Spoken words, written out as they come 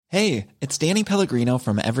Hey, it's Danny Pellegrino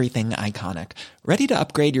from Everything Iconic. Ready to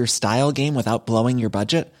upgrade your style game without blowing your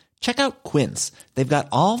budget? Check out Quince. They've got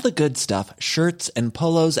all the good stuff, shirts and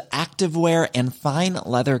polos, activewear, and fine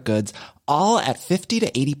leather goods, all at 50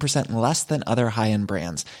 to 80% less than other high-end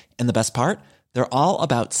brands. And the best part? They're all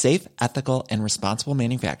about safe, ethical, and responsible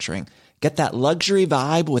manufacturing. Get that luxury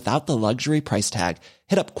vibe without the luxury price tag.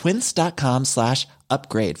 Hit up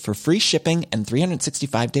quince.com/upgrade for free shipping and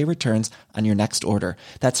 365-day returns on your next order.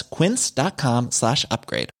 That's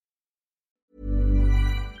quince.com/upgrade.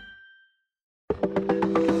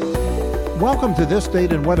 Welcome to This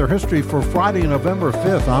Date in Weather History for Friday, November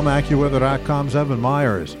 5th. I'm AccuWeather.com's Evan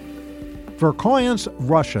Myers. Verkhoyansk,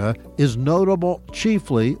 Russia is notable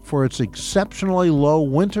chiefly for its exceptionally low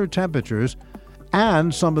winter temperatures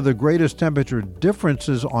and some of the greatest temperature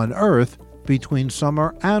differences on Earth between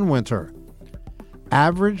summer and winter.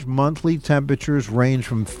 Average monthly temperatures range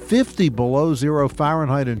from 50 below zero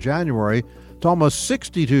Fahrenheit in January to almost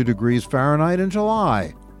 62 degrees Fahrenheit in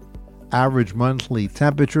July. Average monthly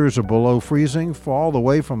temperatures are below freezing for all the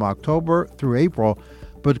way from October through April,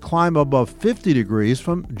 but climb above 50 degrees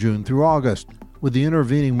from June through August, with the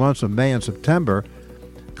intervening months of May and September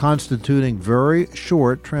constituting very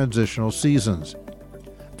short transitional seasons.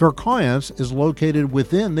 Verkhoyansk is located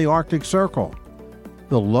within the Arctic Circle.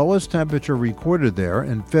 The lowest temperature recorded there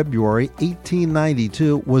in February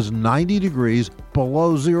 1892 was 90 degrees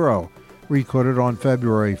below zero, recorded on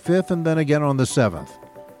February 5th and then again on the 7th.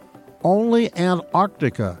 Only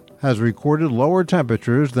Antarctica has recorded lower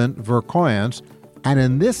temperatures than Verkhoyansk, and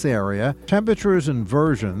in this area, temperatures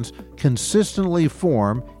inversions consistently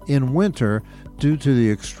form in winter due to the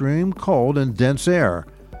extreme cold and dense air,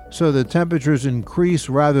 so the temperatures increase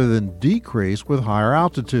rather than decrease with higher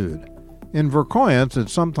altitude. In Verkhoyansk, it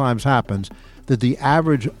sometimes happens that the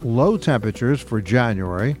average low temperatures for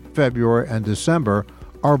January, February, and December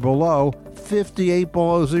are below 58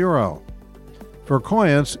 below zero.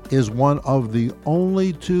 Verkhoyansk is one of the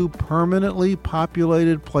only two permanently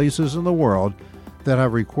populated places in the world that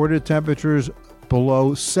have recorded temperatures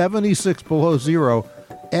below 76 below zero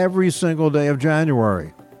every single day of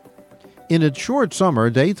January. In its short summer,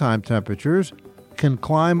 daytime temperatures can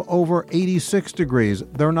climb over 86 degrees.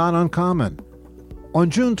 They're not uncommon. On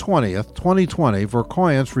June 20th, 2020,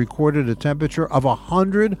 Verkhoyansk recorded a temperature of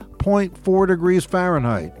 100.4 degrees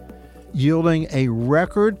Fahrenheit, yielding a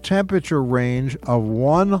record temperature range of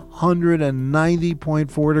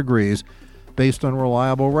 190.4 degrees based on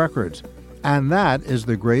reliable records. And that is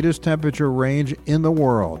the greatest temperature range in the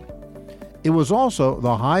world. It was also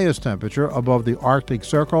the highest temperature above the Arctic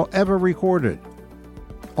Circle ever recorded.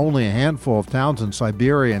 Only a handful of towns in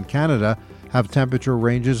Siberia and Canada have temperature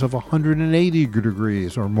ranges of 180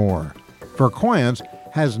 degrees or more. Verkhoyansk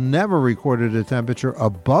has never recorded a temperature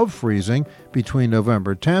above freezing between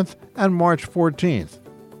November 10th and March 14th.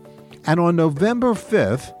 And on November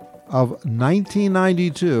 5th of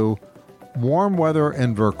 1992, warm weather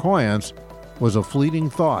in Verkhoyansk was a fleeting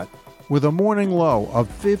thought, with a morning low of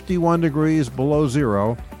 51 degrees below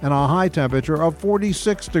zero and a high temperature of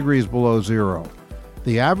 46 degrees below zero.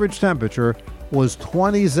 The average temperature was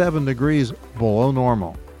 27 degrees below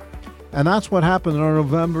normal. And that's what happened on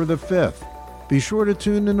November the 5th. Be sure to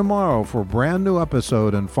tune in tomorrow for a brand new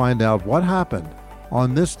episode and find out what happened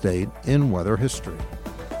on this date in weather history.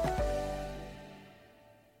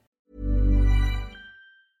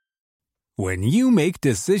 When you make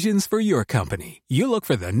decisions for your company, you look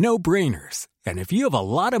for the no-brainers. And if you have a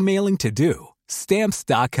lot of mailing to do,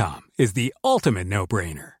 Stamps.com is the ultimate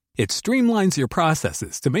no-brainer. It streamlines your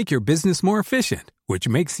processes to make your business more efficient, which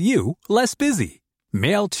makes you less busy.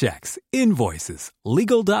 Mail checks, invoices,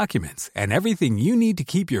 legal documents, and everything you need to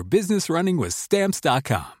keep your business running with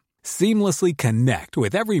Stamps.com. Seamlessly connect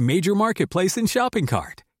with every major marketplace and shopping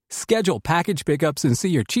cart. Schedule package pickups and see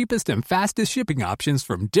your cheapest and fastest shipping options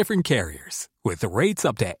from different carriers, with rates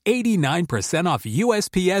up to 89% off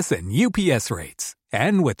USPS and UPS rates.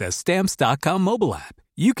 And with the Stamps.com mobile app,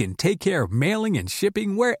 you can take care of mailing and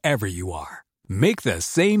shipping wherever you are. Make the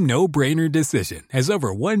same no-brainer decision as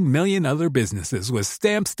over 1 million other businesses with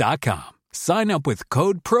Stamps.com. Sign up with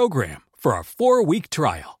code PROGRAM for a 4-week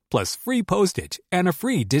trial, plus free postage and a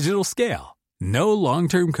free digital scale. No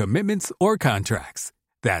long-term commitments or contracts.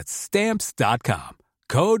 That's Stamps.com.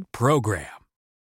 Code PROGRAM.